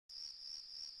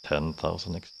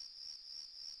10,000 XP.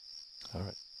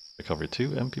 Alright. Recovery 2,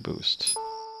 MP boost.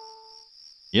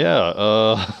 Yeah,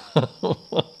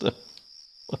 what the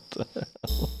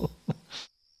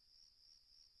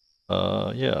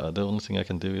hell? Yeah, the only thing I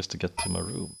can do is to get to my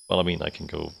room. Well, I mean, I can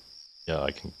go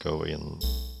in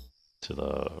to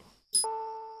the...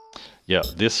 Yeah,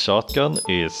 this shotgun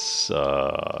is...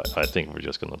 I think we're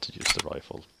just gonna use the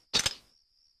rifle.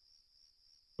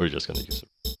 We're just gonna use it.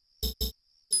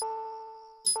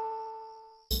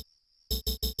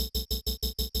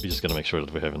 We're just gonna make sure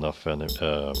that we have enough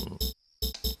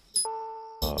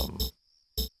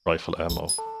rifle ammo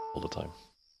all the time.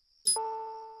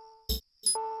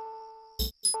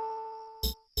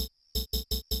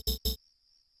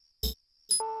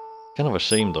 Kind of a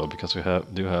shame though, because we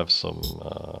do have some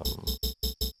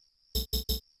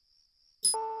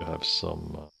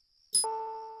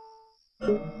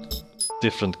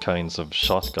different kinds of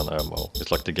shotgun ammo.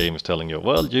 It's like the game is telling you,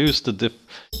 well, use the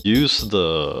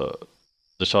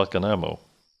shotgun ammo.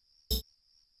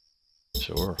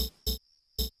 Sure.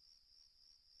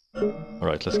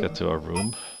 Alright, let's get to our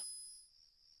room.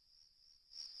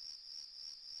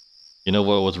 You know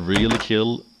what would really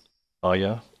kill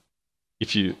Aya?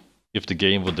 If the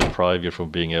game would deprive you from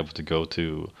being able to go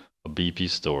to a BP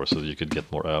store so that you could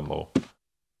get more ammo.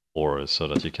 Or so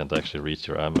that you can't actually reach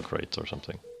your ammo crates or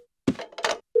something.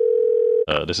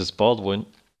 This is Baldwin.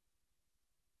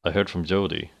 I heard from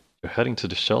Jody. You're heading to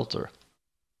the shelter.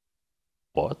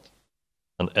 What?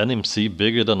 An NMC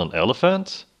bigger than an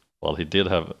elephant? Well, he did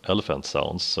have elephant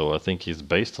sounds, so I think he's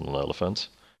based on an elephant.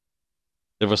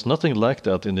 There was nothing like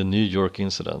that in the New York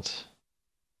incident.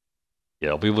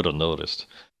 Yeah, we would have noticed.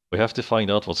 We have to find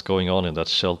out what's going on in that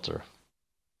shelter.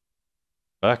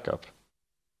 Backup.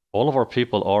 All of our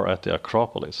people are at the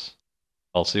Acropolis.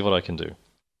 I'll see what I can do.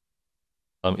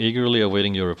 I'm eagerly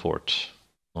awaiting your report.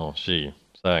 Oh, gee.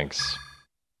 Thanks.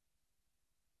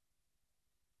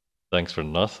 Thanks for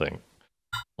nothing.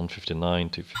 159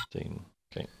 to 15.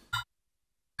 Okay.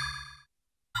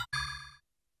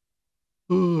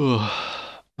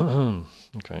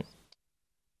 Okay.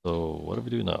 So, what do we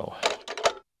do now?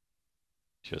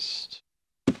 Just...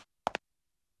 Can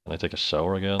I take a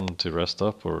shower again to rest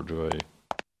up, or do I...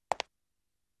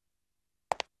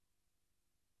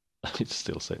 It's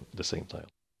still the same tile.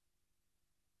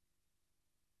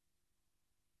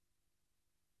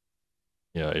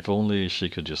 Yeah, if only she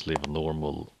could just live a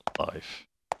normal life.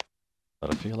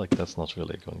 But I feel like that's not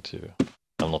really going to...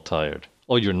 I'm not tired.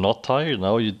 Oh, you're not tired?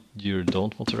 Now you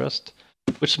don't want to rest?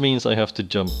 Which means I have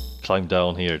to climb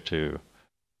down here to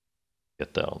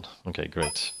get down. Okay,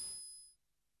 great.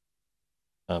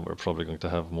 And we're probably going to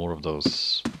have more of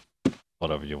those,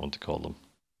 whatever you want to call them.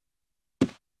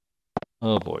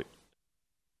 Oh boy.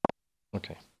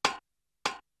 Okay.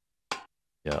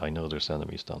 Yeah, I know there's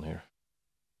enemies down here.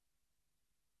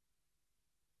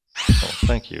 Oh,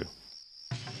 thank you.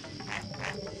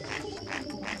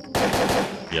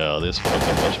 Yeah, this would have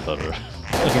been much better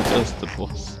against the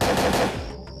boss.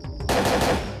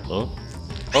 Hello?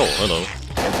 Oh, hello.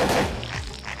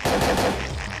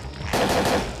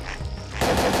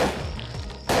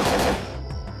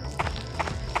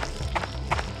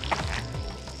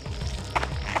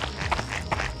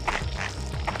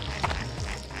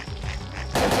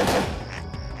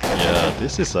 Yeah,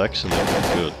 this is actually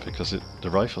pretty good, because the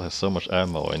rifle has so much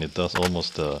ammo and it does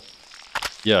almost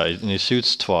yeah, it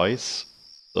shoots twice,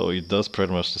 so it does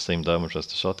pretty much the same damage as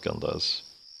the shotgun does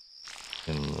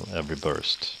in every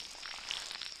burst.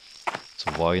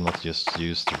 So why not just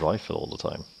use the rifle all the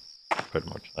time? Pretty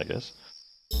much, I guess.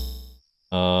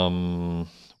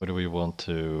 Where do we want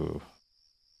to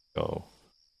go?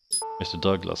 Mr.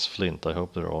 Douglas, Flint, I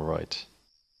hope they're alright.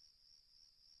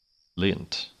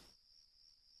 Flint?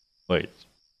 Wait,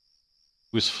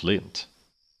 who's Flint?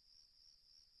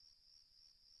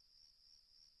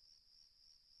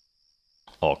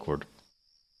 Awkward.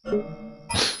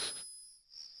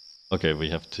 Okay, we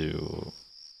have to...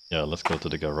 Yeah, let's go to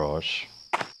the garage.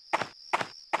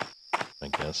 I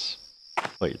guess.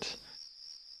 Wait.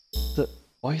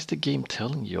 Why is the game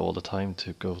telling you all the time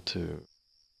to go to...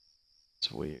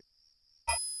 It's weird.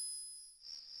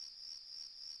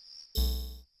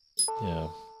 Yeah,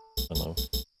 I know.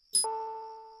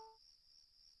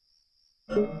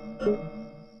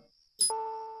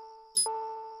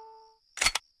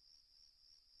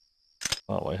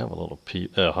 Wow, I have a lot of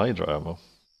Hydra ammo.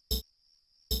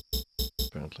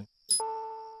 Apparently.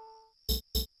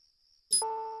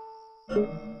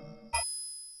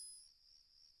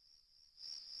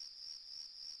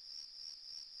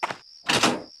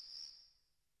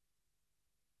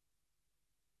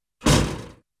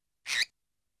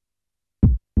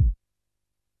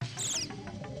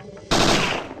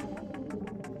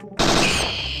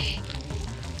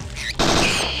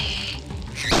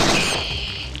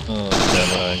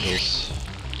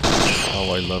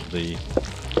 love the...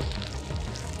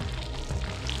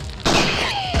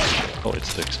 Oh,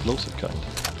 it's the explosive kind.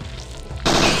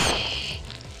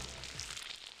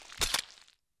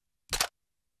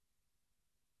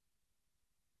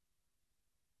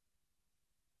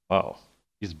 Wow,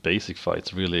 these basic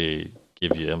fights really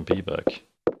give you MP back.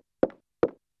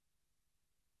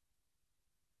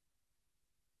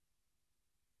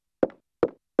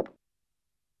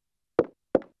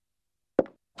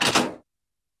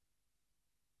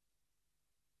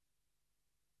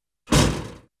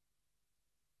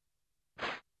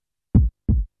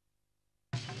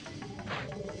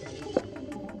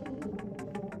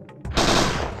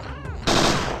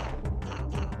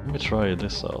 Let me try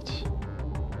this out.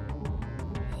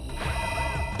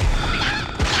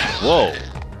 Whoa!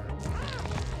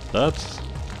 That's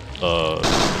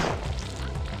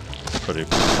pretty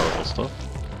powerful stuff.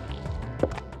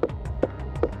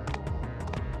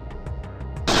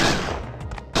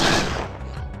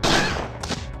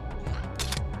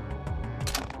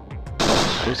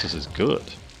 Oh, this is good.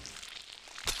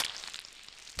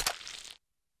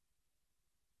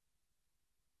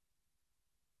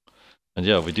 And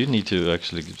yeah, we do need to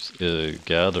actually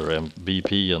gather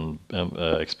BP and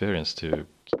experience to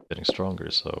keep getting stronger,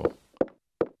 so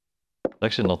it's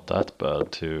actually not that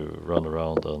bad to run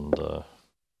around and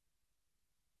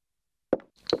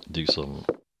do some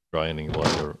grinding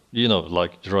while you're, you know,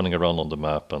 like running around on the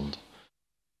map and...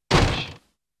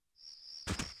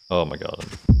 Oh my god,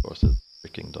 and of course the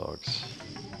freaking dogs.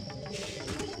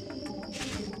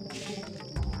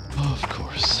 Of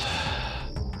course.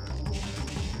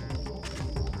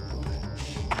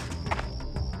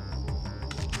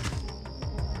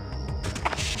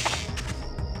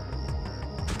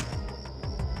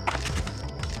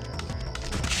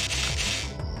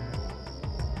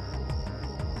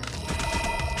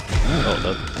 Oh,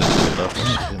 that didn't do that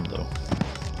much to him though.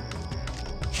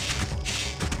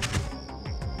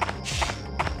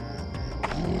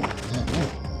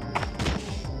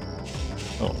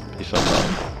 Oh, he fell down.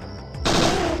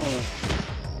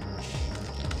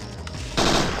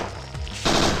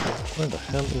 Where the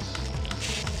hell is...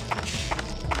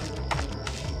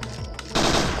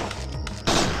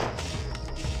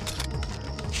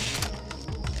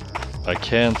 I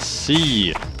can't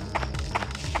see!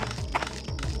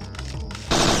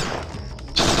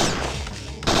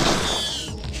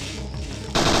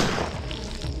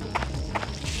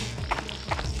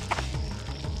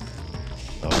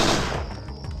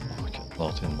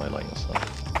 Not in my line of sight.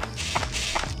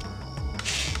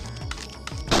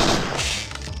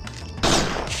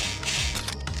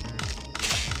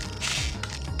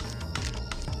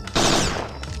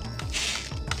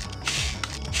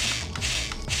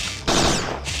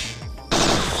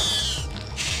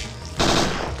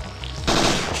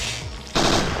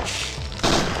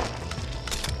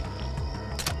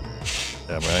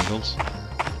 Camera angles.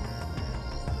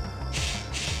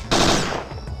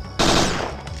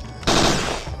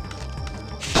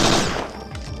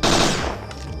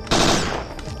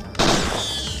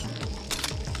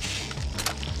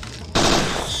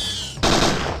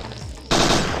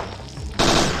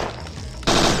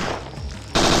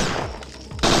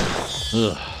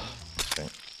 Ugh. Okay.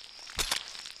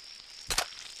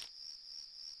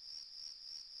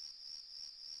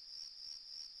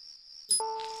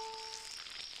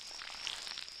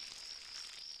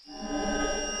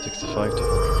 $65 to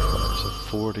 $105, so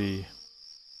 40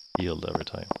 healed every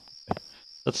time. Okay.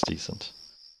 That's decent.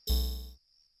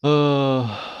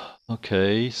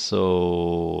 Okay,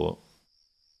 so...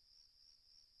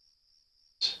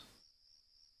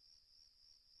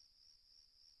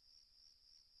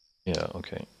 Yeah,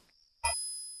 okay.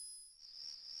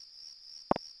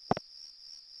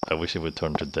 I wish it would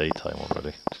turn to daytime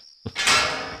already.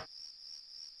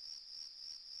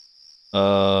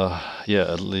 Yeah,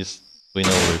 at least we know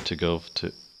where to go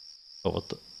to... Oh, what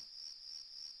the...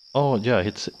 Oh, yeah,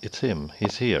 it's him.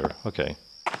 He's here. Okay.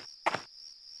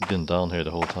 He's been down here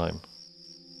the whole time.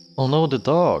 Oh no, the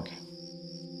dog!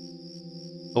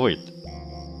 Oh wait.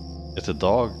 It's a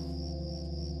dog?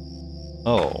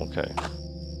 Oh, okay.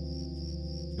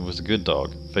 It was a good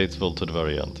dog, faithful to the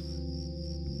very end.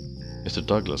 Mr.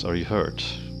 Douglas, are you hurt?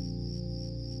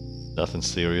 Nothing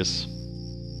serious.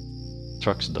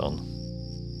 Truck's done.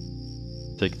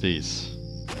 Take these.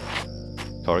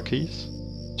 Car keys?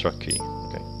 Truck key.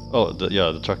 Okay. Oh,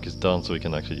 yeah, the truck is done, so we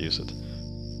can actually use it.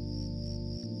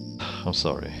 I'm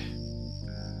sorry.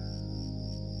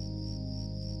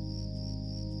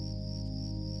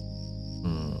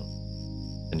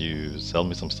 Can you sell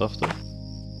me some stuff though?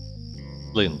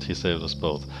 Flint, he saved us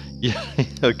both. Yeah,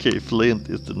 okay, Flint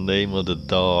is the name of the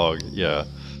dog, yeah.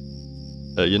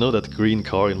 You know that green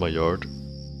car in my yard?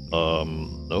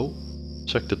 No.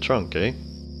 Check the trunk, eh?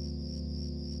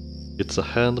 It's a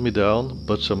hand-me-down,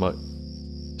 but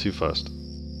too fast.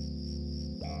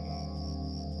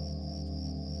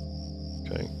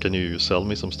 Okay, can you sell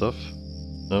me some stuff?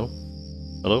 No?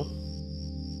 Hello?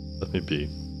 Let me be.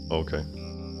 Okay.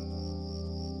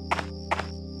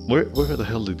 Where the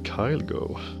hell did Kyle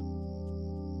go?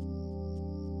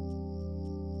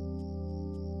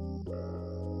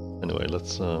 Anyway,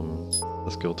 let's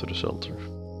go to the shelter.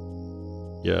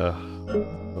 Yeah,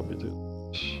 probably do.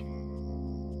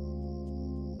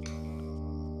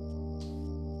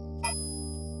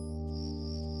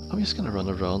 I'm just gonna run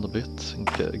around a bit and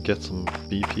get some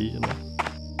BP, you know,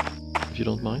 if you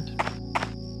don't mind.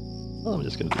 I'm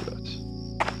just gonna do that.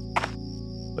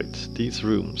 Wait, these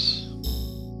rooms.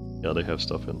 Yeah, they have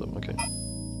stuff in them, okay.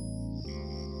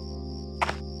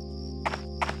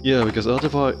 Yeah, because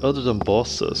other than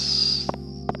bosses,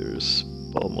 there's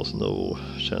almost no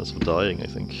chance of dying, I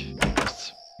think.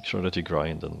 Just make sure that you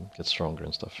grind and get stronger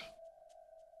and stuff.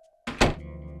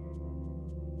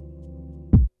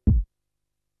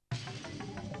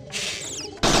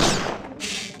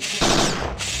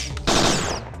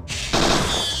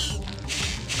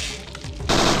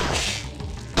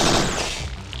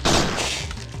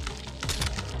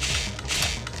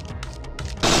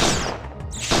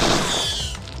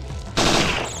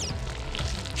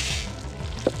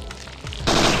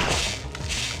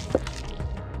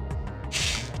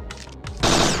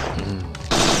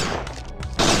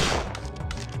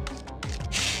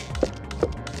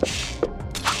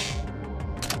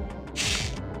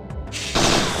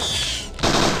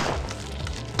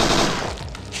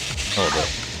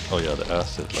 Oh yeah, the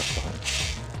acid left behind.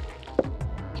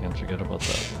 Can't forget about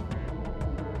that.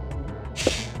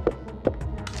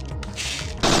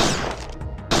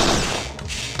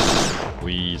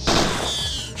 Wheeze.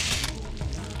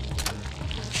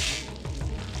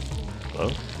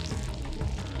 Hello?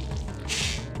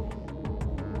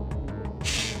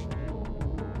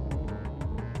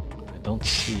 I don't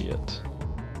see it.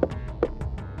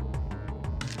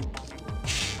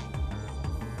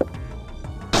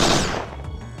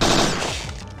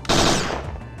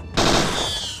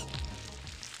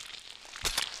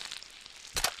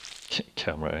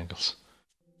 Camera angles.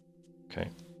 Okay.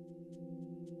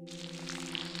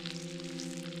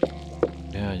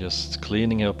 Yeah, just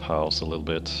cleaning up house a little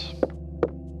bit.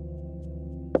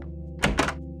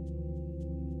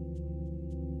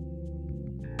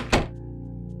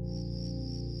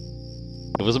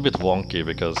 It was a bit wonky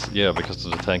because of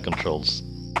the tank controls.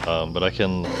 But I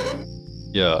can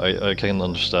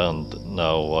understand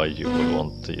now why you would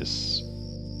want these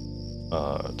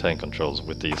tank controls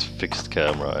with these fixed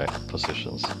camera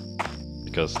positions,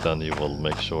 because then you will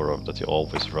make sure that you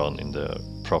always run in the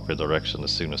proper direction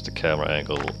as soon as the camera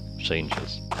angle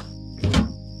changes.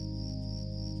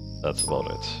 That's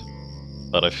about it.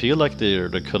 But I feel like there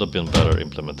could have been better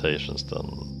implementations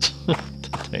than the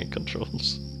tank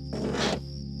controls.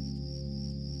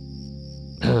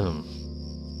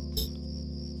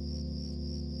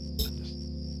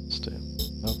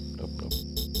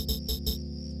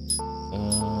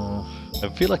 I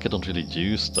feel like I don't really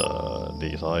use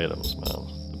these items, man.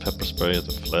 The pepper spray,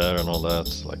 the flare and all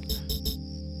that, like,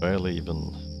 barely even,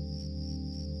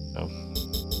 you know.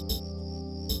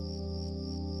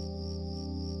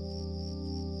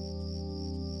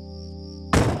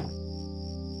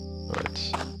 Alright.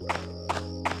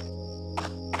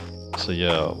 So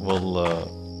yeah, well,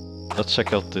 let's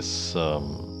check out this,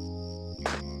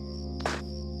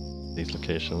 these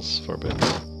locations for a bit.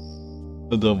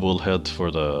 And then we'll head for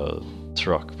the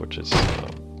truck, which is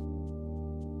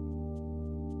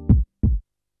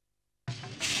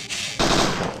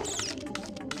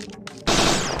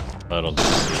I don't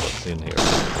even see what's in here.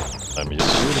 I'm just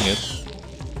shooting it.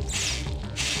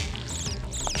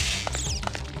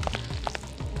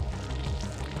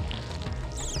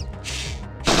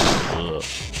 Ugh.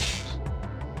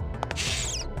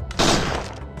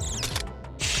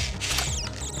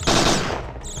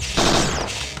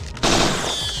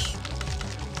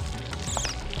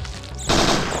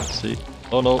 See?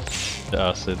 Oh no, the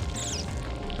acid.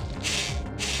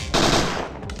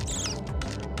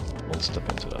 Won't step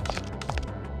into that.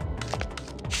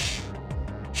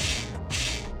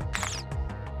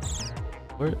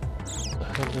 Where the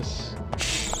hell is...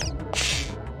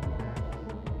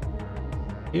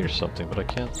 Here's something, but I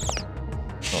can't...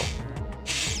 Oh.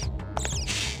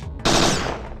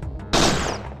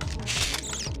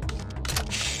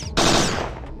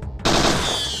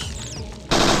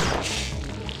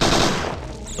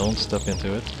 Don't step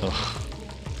into it. Oh.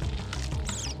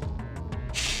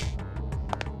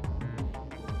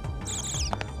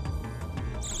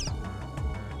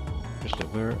 Actually,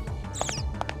 where?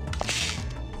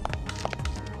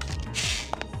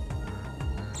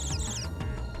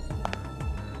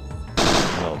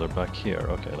 No, they're back here.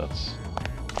 Okay,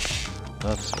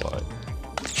 that's why.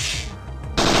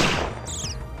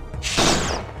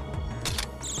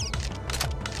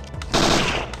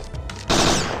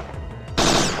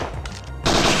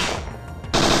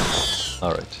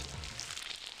 Alright.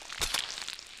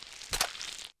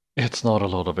 It's not a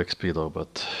lot of XP though,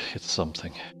 but it's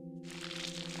something.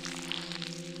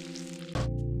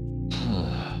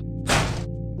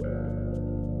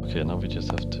 Okay, now we just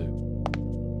have to...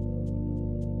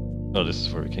 Oh, this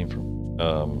is where we came from.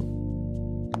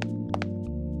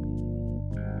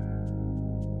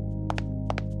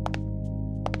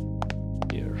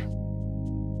 Here.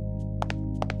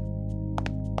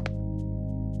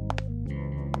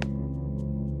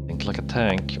 Think like a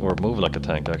tank, or move like a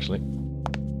tank actually.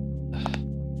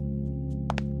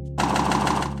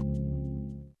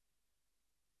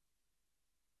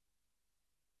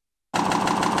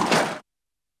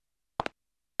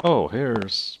 Oh,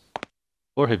 here's...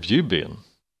 Where have you been?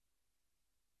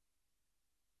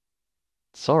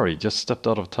 Sorry, just stepped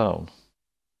out of town.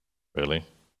 Really?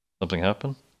 Something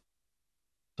happened?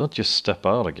 Don't just step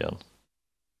out again.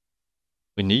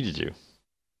 We needed you.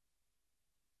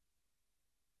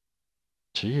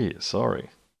 Gee,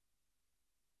 sorry.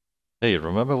 Hey,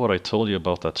 remember what I told you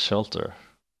about that shelter?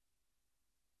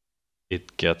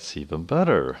 It gets even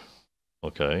better.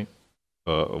 Okay.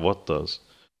 What does?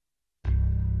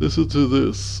 Listen to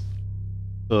this.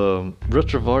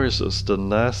 Retroviruses, the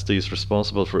nasties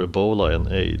responsible for Ebola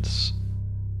and AIDS.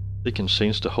 They can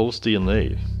change the host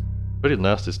DNA. Pretty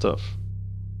nasty stuff.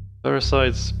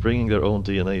 Parasites bringing their own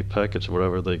DNA package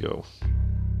wherever they go.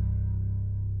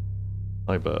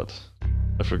 My bad.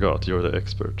 I forgot, you're the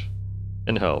expert.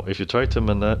 Anyhow, if you try to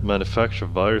manufacture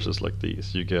viruses like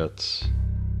these, you get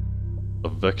a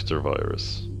vector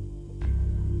virus.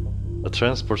 A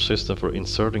transport system for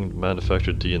inserting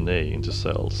manufactured DNA into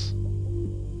cells.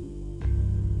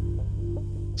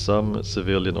 Some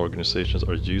civilian organizations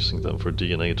are using them for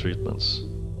DNA treatments.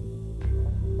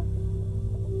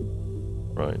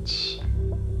 Right.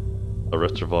 A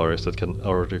retrovirus that can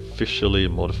artificially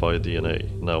modify DNA.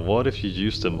 Now what if you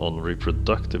use them on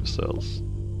reproductive cells?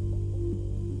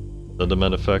 Then the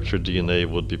manufactured DNA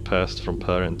would be passed from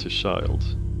parent to child.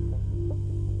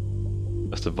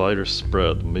 As the virus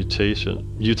spread,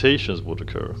 mutations would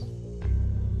occur.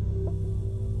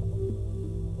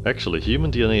 Actually,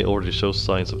 human DNA already shows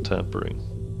signs of tampering.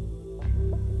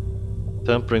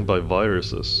 Tampering by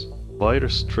viruses.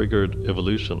 Virus-triggered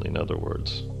evolution, in other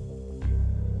words.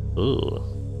 Ugh.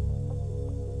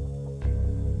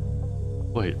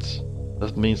 Wait,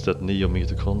 that means that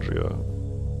neomitochondria...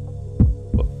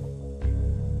 What?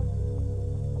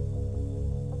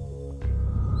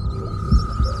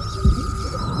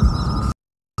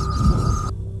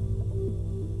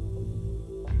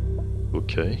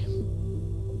 Okay.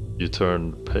 You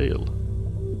turn pale.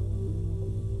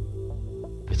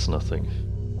 It's nothing.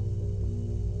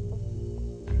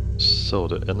 So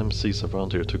the NMCs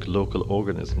around here took local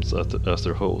organisms as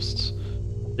their hosts.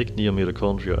 Take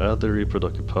neomitochondria, add the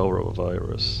reproductive power of a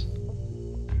virus.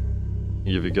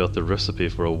 You've got the recipe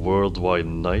for a worldwide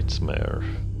nightmare.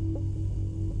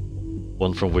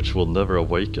 One from which we'll never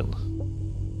awaken.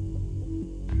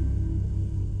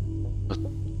 But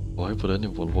why would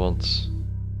anyone want...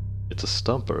 It's a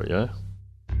stumper, yeah?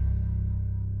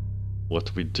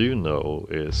 What we do know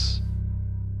is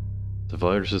the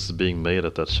virus is being made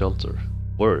at that shelter.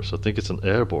 Worse, I think it's an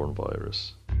airborne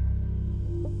virus.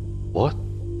 What?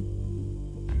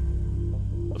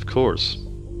 Of course.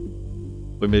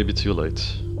 We may be too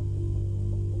late.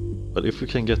 But if we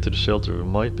can get to the shelter, we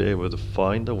might be able to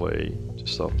find a way to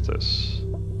stop this.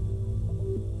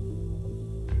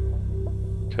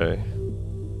 Okay.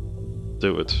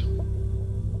 Do it.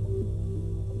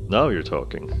 Now you're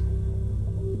talking.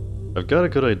 I've got a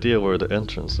good idea where the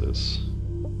entrance is.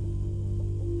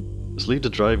 Just leave the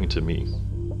driving to me.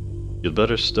 You'd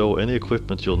better stow any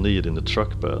equipment you'll need in the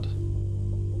truck bed.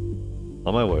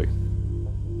 On my way.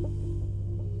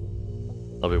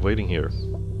 I'll be waiting here.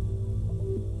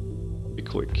 Be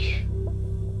quick.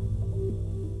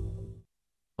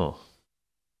 Oh.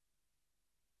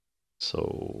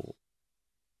 So...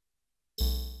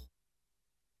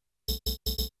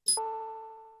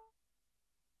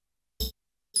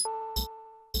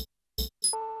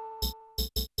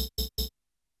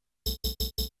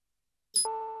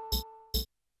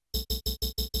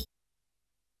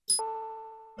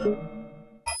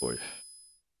 Boy.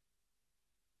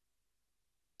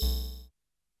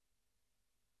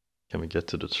 Can we get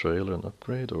to the trailer and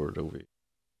upgrade, or do we...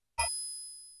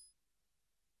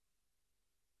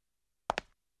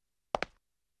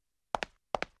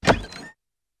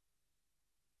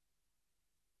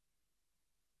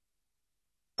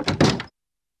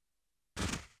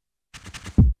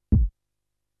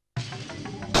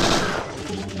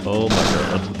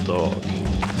 dog.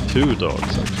 2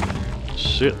 dogs actually.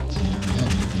 Shit.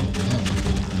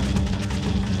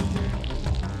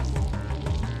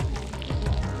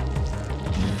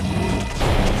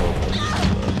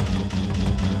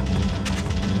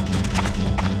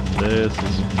 This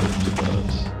is pretty bad.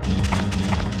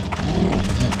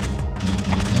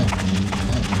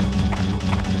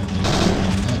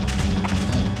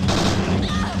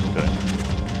 Okay.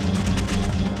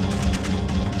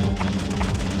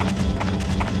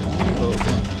 Oh.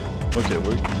 Okay,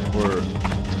 we're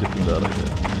skipping that idea.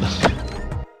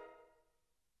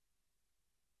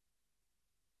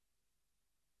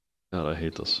 God, I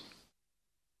hate this.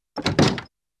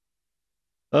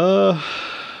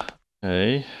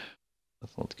 Okay.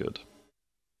 That's not good.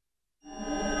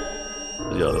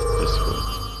 Yeah, let's just go.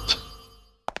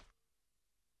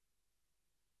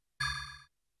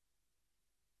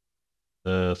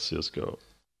 Let's just go.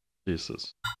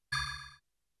 Jesus.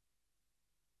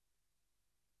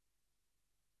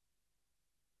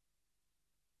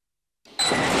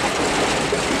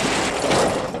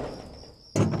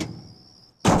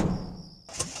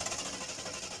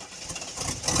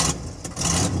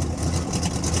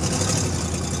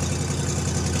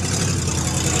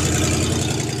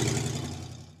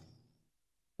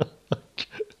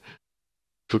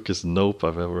 Quickest nope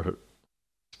I've ever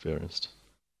experienced.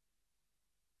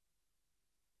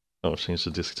 Oh, change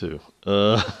the disc too.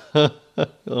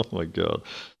 Oh my god.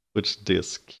 Which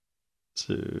disc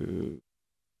to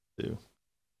do?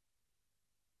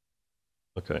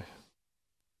 Okay.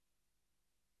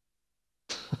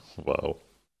 Wow.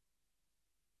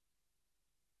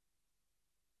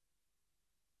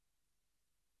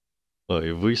 Oh,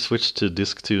 if we switch to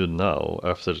disc 2 now,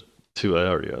 after 2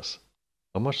 areas,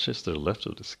 how much is there left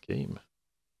of this game?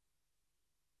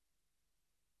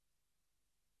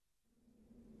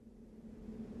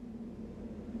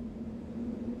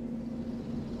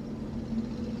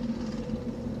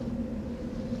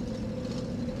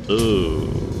 Oh.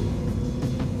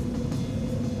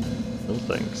 No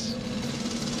thanks.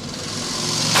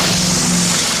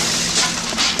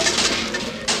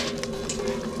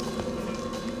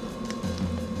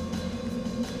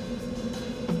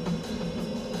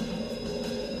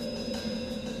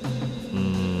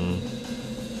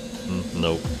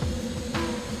 Nope.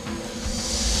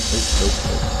 Nope.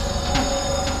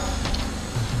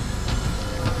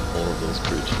 All of those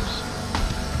creatures.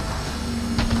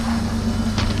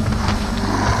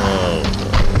 Oh no.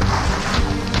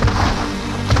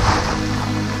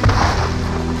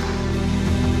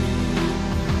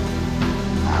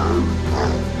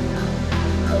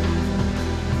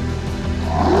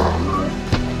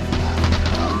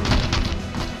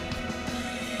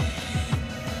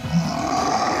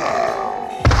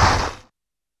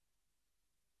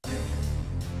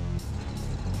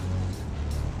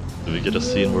 Do we get a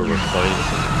scene where we're fighting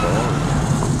from the car?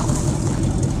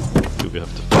 Do we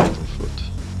have to fight on foot?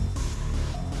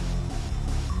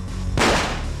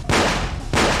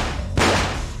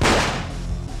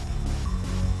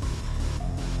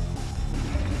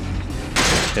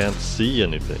 I can't see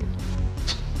anything.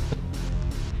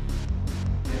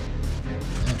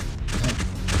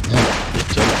 You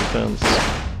jump the fence.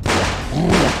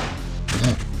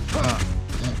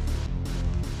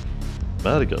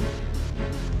 Madigan.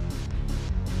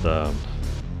 Damn.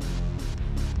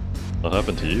 What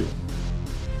happened to you?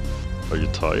 Are you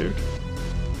tired?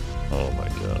 Oh my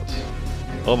god.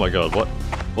 Oh my god, what?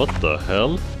 What the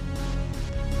hell?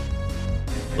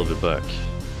 They'll be back.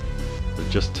 They're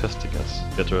just testing us.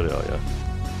 Get ready, oh yeah.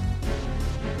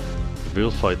 The real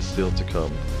fight's still to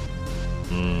come.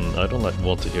 I don't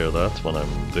want to hear that when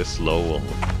I'm this low on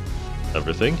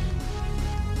everything.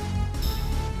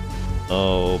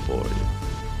 Oh boy.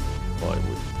 Why would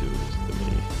you do this to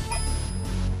me?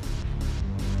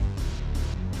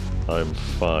 I'm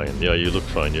fine. Yeah, you look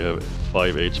fine. You have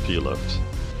 5 HP left.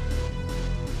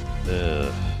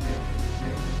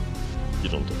 You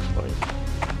don't look fine.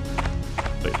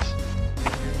 Wait.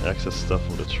 Access stuff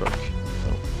from the truck.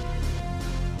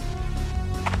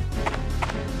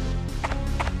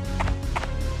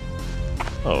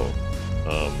 Oh.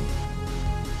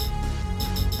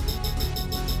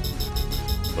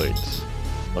 Wait.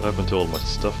 What happened to all my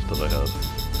stuff that I had?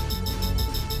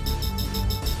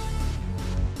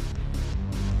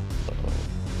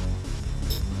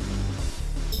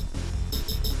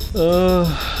 Oh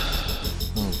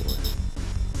boy.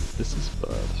 This is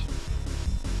bad.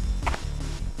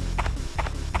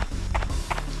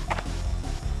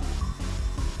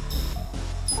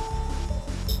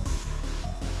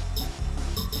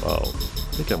 Wow. I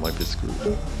think I might be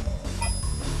screwed.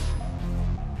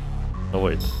 Oh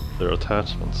wait, They're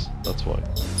attachments, that's why.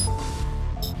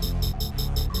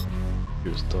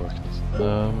 Here's darkness.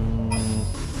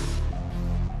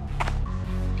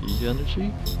 P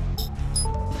energy?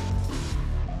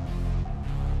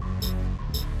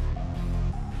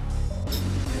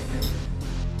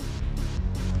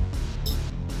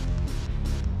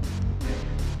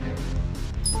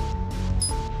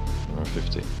 Or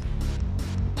 50.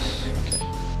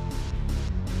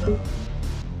 Okay.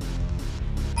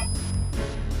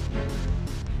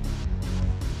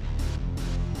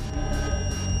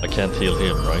 I can't heal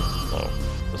him, right? No,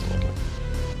 doesn't look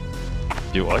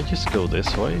like. Do I just go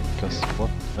this way? Because what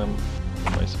am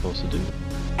I supposed to do?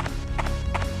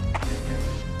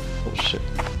 Oh shit.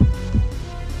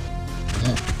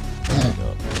 Oh my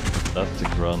god. That's the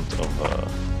grunt of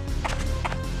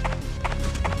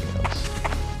something else.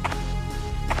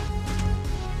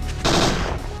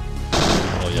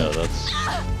 Oh yeah, that's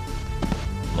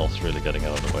not really getting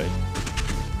out of the way.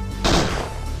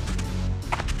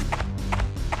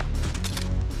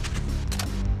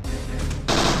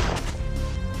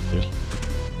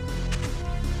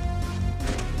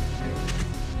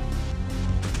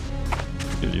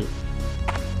 You.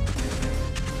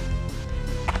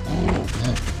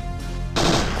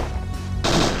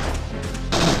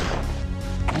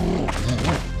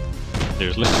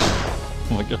 Seriously?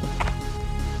 Oh my god.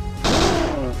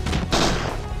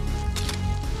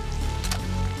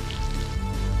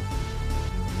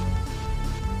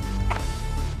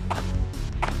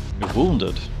 You're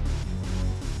wounded.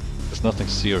 It's nothing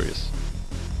serious.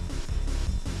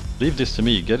 Leave this to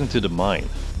me, get into the mine.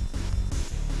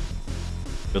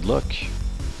 Good luck.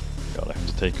 God, I have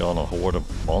to take on a horde of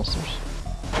monsters.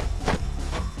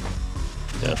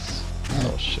 Yes.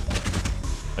 Oh shit.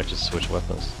 I just switch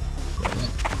weapons.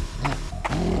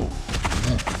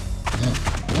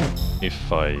 If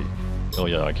I... Oh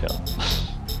yeah, I can.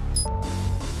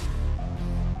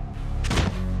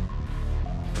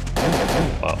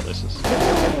 Wow, this is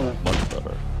much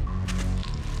better.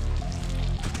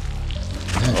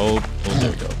 Oh,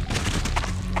 there we go.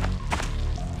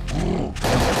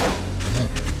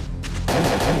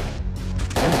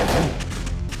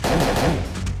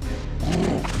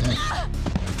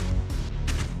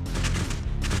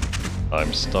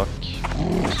 I'm stuck.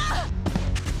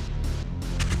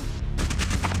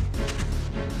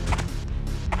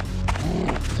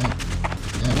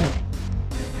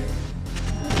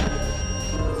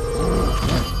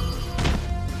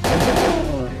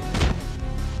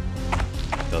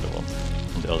 The other one,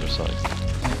 on the other side.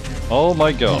 Oh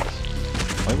my god!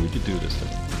 Why would you do this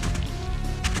thing?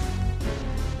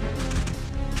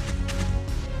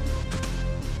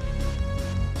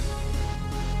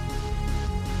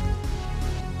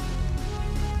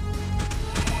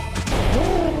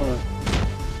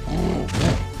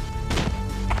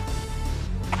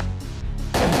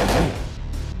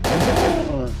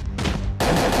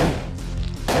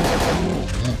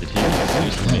 Did he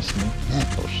seriously miss me?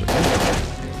 Oh shit.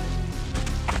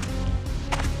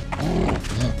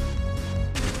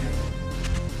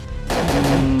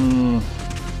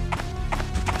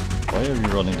 Why are you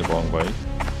running the wrong way?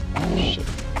 Oh shit.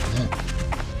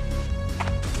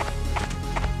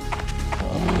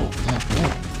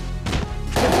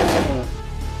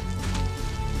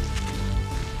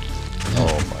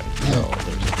 Oh my god,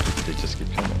 they just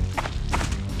keep coming.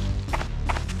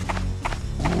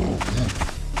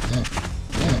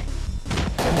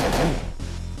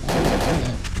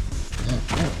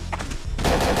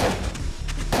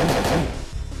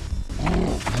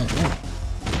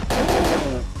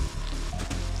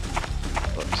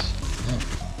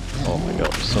 Oh my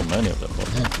god, there's so many of them.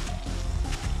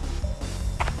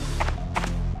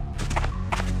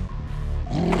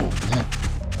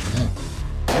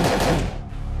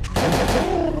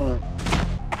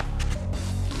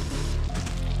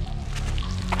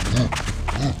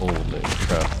 Holy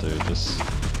crap, dude, this...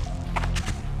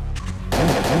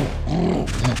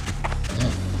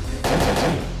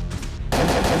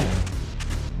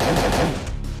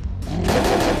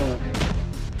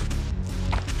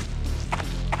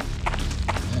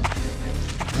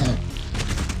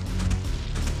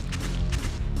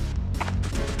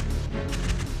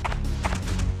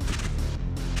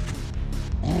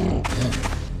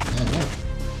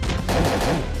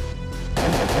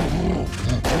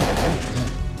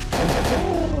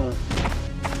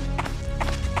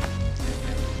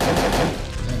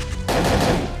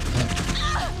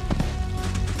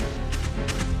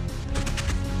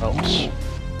 Ouch.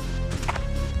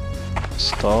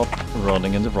 Stop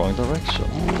running in the wrong direction.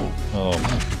 Oh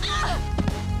my.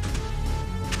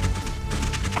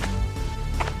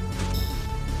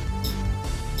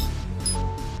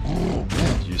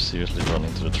 seriously run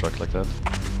into the truck like that?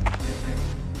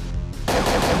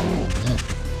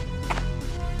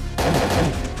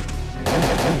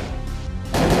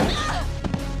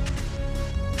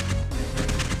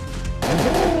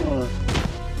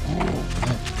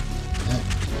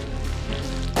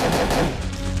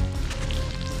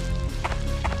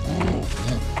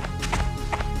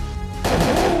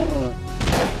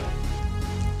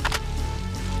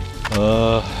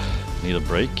 Need a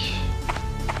break.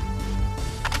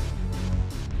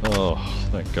 Oh,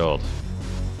 thank God.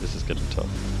 This is getting tough.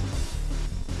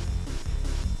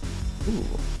 Ooh.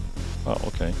 Oh,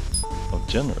 okay. How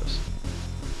generous.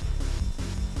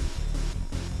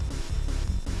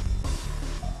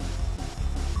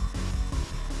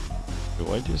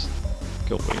 Do I just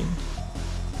go in?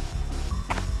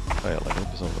 Well, I hope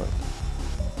it's alright.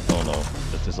 Oh no,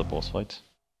 is this a boss fight?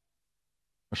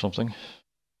 Or something?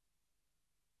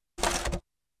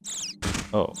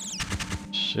 Oh,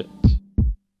 shit.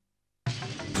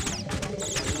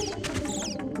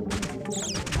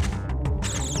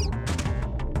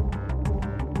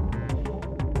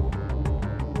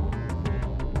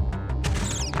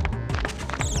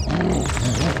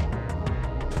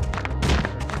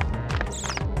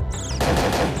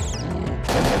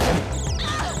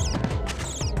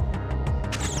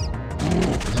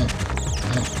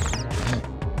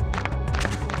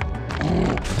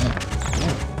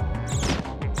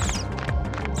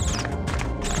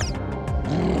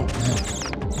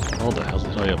 How the hell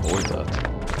did I avoid that?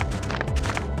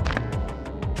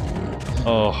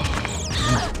 Oh.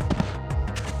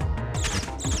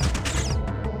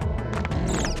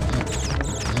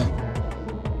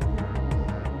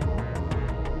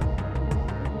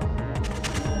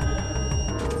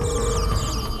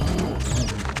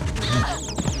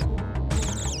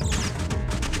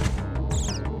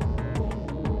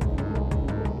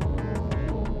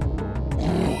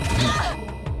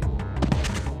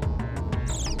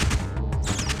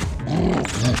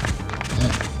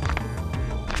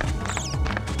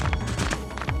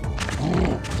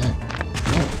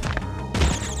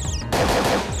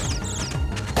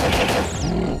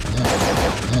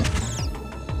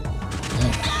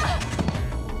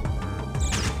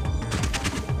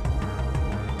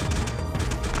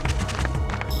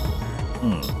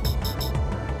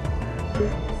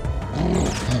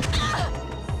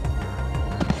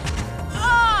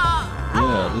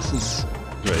 Yeah, this is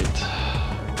great.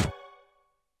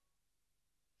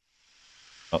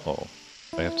 Uh-oh.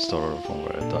 I have to start over from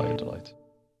where I died tonight.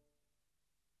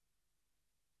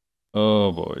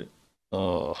 Oh boy.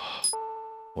 Oh.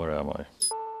 Where am I?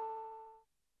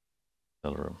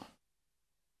 Hell room.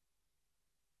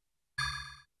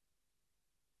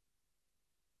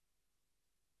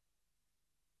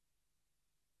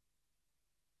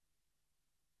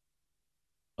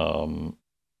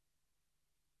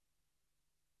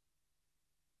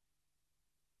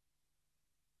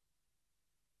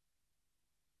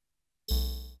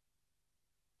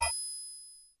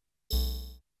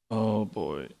 Oh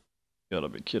boy. You gotta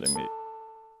be kidding me.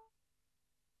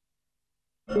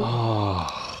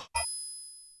 Oh.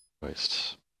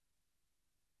 Waste.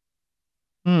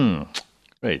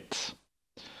 Great.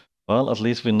 Well, at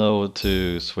least we know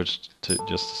to switch to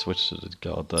the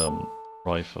goddamn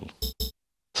rifle.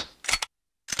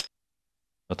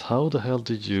 But how the hell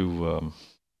did you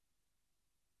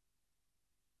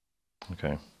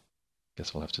Okay.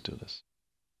 Guess we'll have to do this.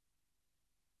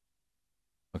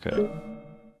 Okay.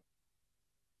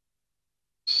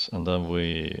 And then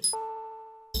we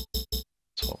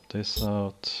swap this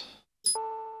out.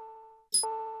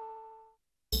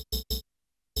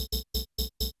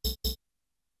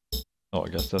 Oh, I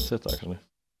guess that's it actually.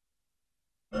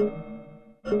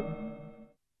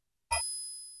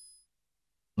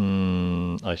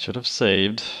 I should have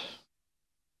saved.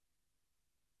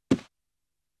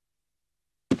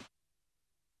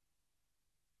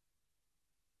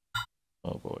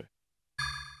 Oh boy.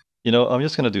 You know, I'm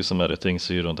just gonna do some editing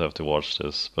so you don't have to watch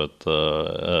this, but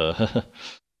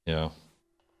yeah.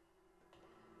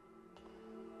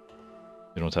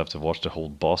 You don't have to watch the whole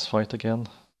boss fight again.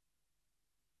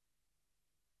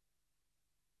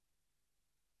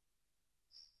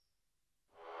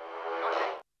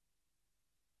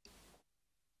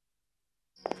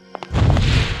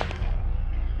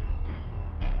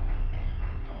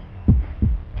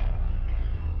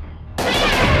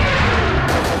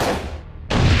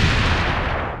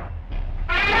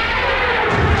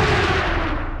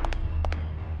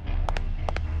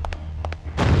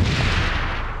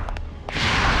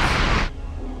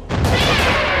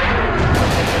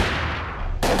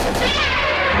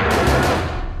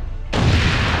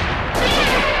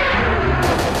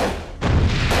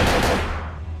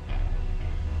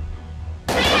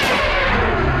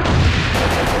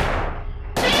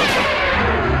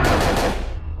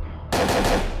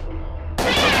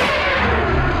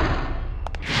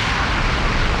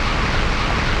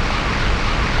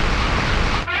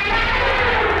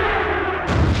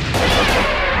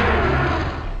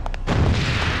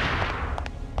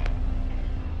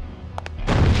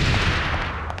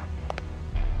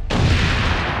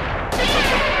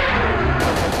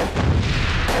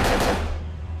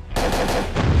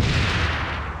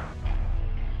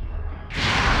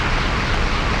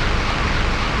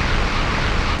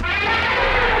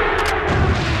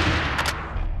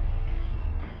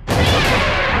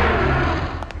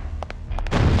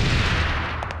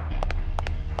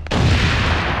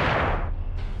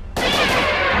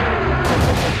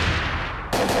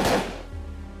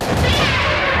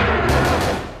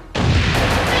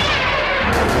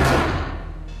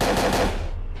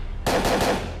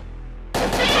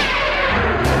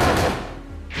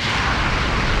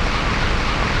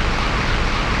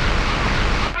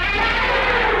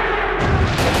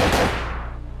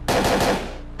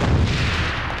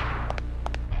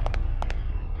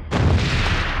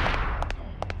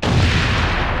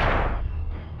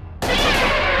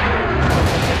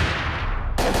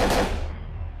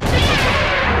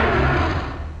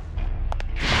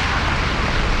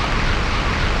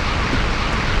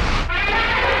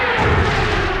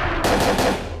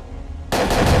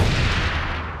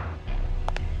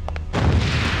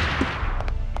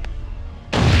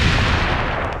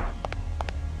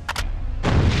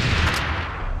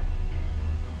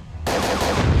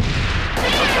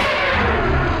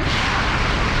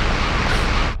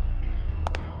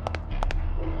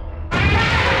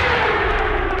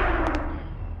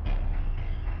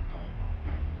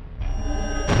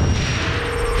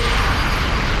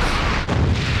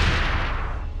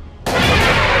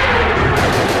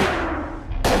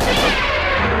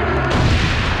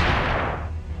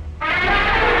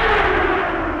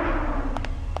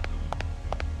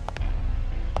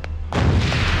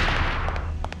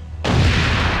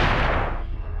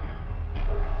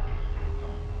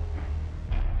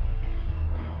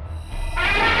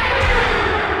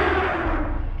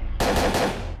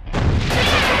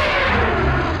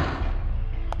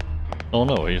 Oh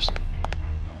no, he's...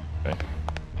 Okay.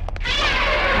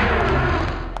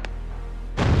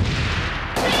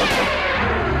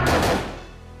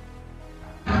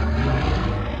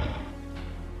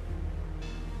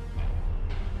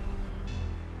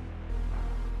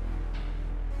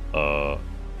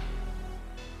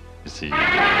 Is he...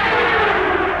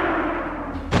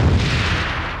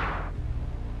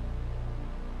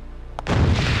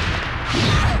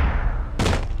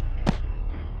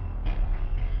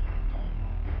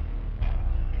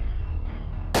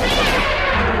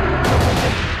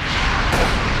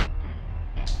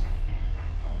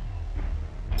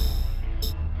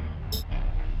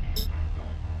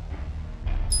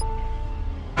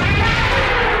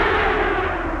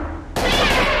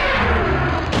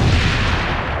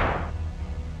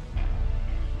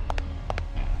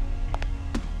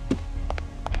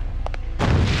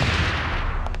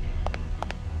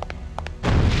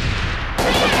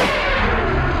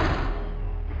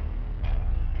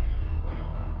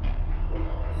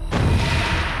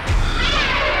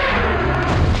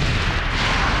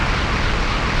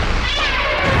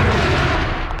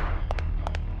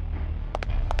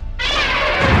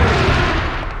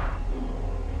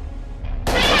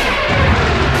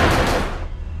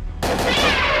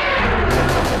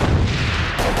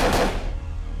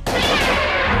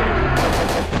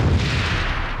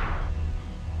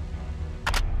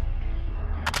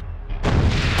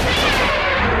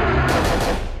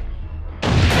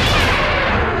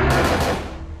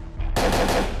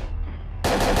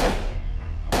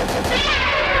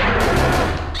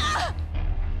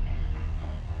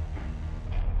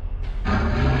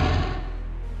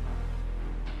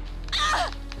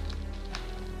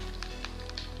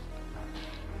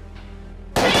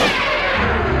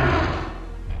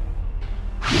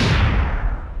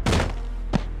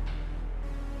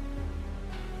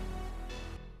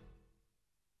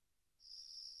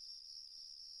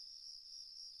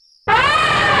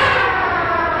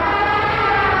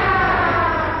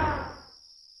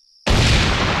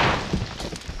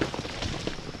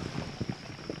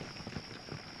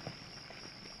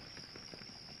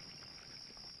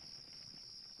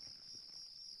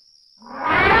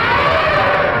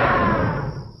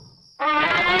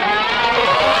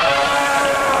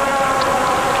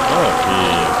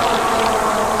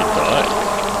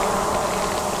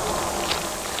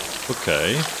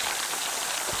 Okay.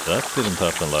 That didn't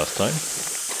happen last time.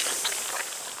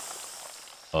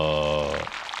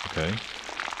 Okay.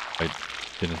 I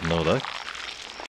didn't know that.